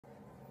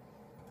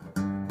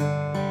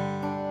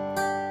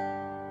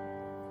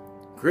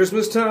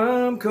Christmas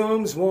time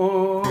comes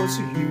once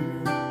a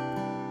year,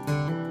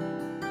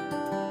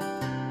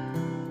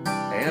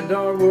 and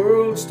our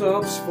world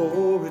stops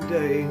for a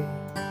day.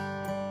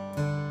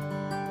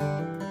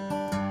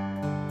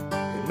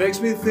 It makes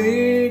me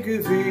think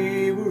if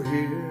he were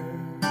here,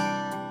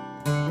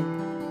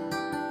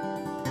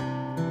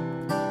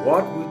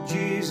 what would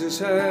Jesus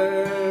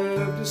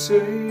have to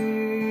say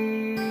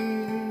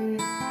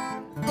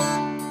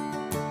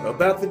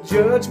about the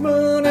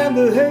judgment and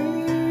the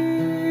hate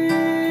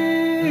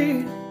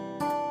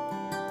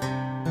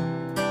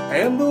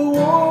and the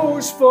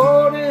wars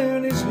fought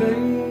in his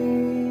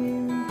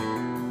name?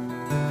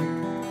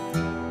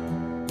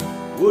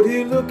 Would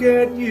he look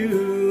at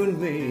you and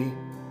me,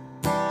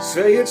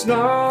 say it's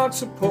not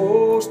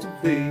supposed to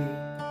be,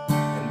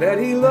 and that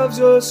he loves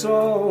us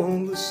all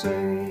the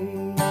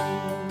same?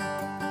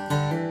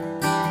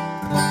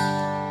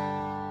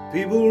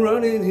 People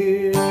running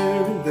here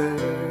and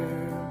there,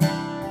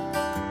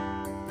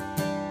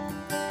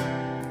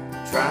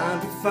 trying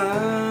to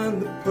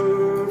find the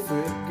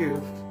perfect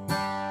gift.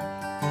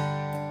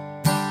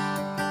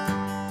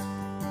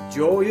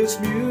 Joyous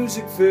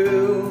music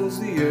fills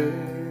the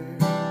air.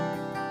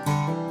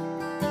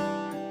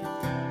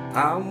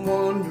 I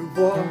wonder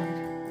what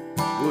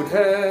would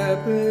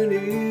happen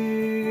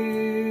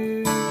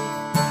if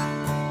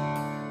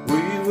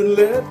we would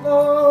let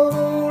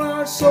alone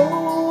our souls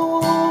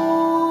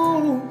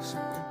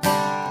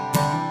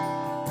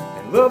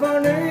and love our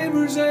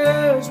neighbors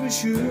as we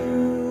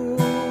should.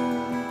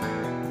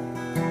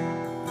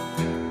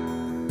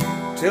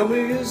 Tell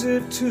me, is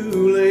it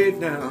too late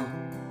now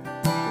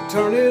to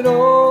turn it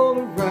all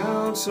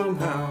around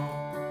somehow?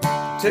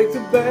 Take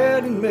the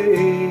bad and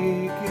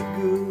make it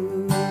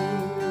good.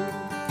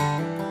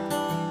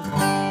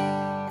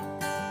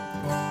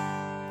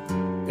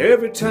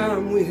 Every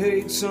time we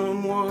hate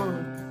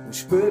someone, we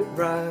spit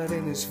right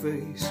in his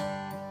face.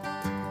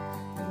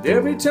 And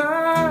every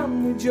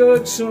time we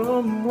judge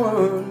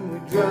someone, we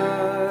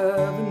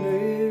drive a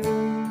nail.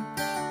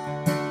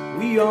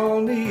 We all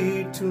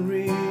need to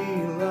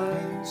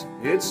realize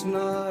it's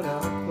not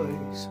our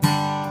place.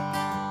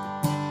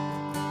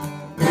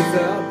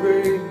 Without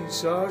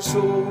grace, our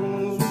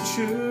souls would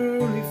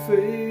surely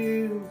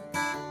fail.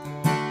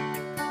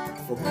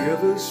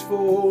 Forgive us,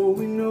 for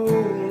we know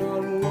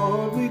not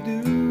what we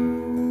do.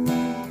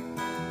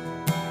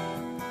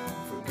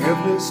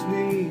 Forgiveness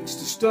needs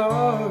to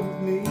start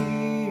with me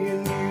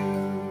and you.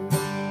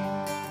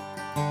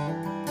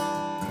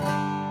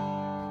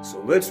 So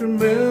let's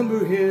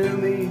remember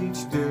him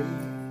each day,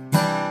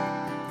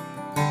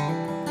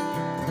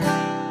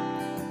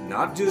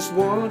 not just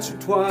once or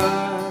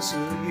twice a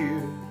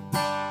year.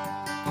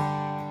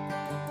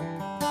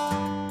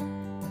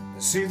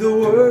 See the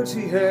words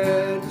he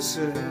had to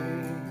say.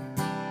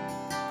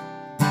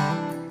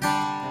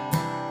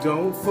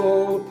 Don't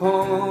fall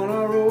upon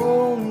our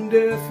own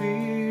deaf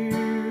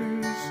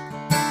ears.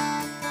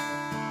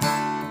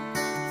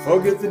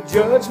 Forget the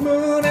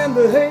judgment and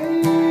the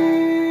hate,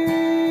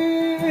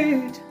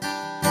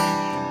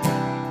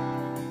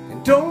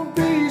 and don't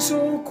be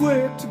so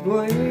quick to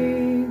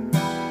blame.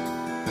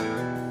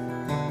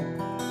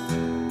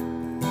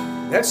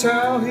 That's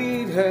how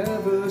he'd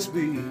have us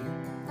be.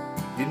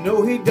 You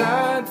know he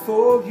died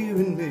for you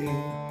and me,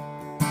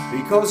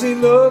 because he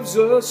loves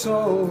us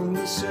all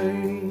the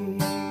same.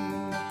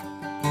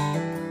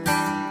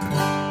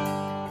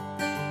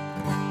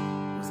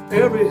 With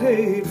every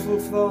hateful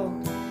thought,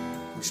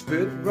 we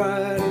spit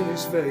right in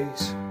his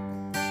face.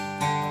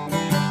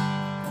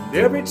 And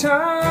every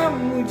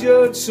time we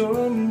judge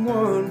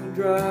someone, we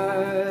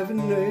drive a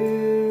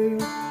nail.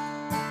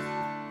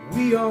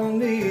 We all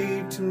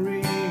need to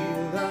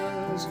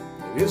realize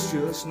that it's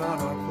just not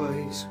our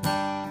place.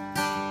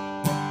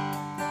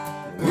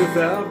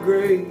 Without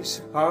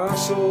grace, our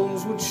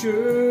souls would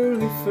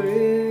surely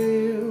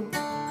fail.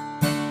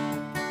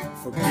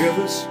 Forgive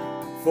us,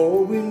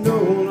 for we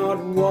know not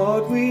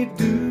what we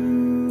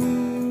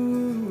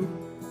do.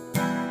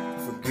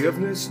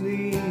 Forgiveness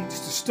needs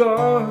to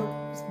start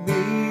with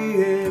me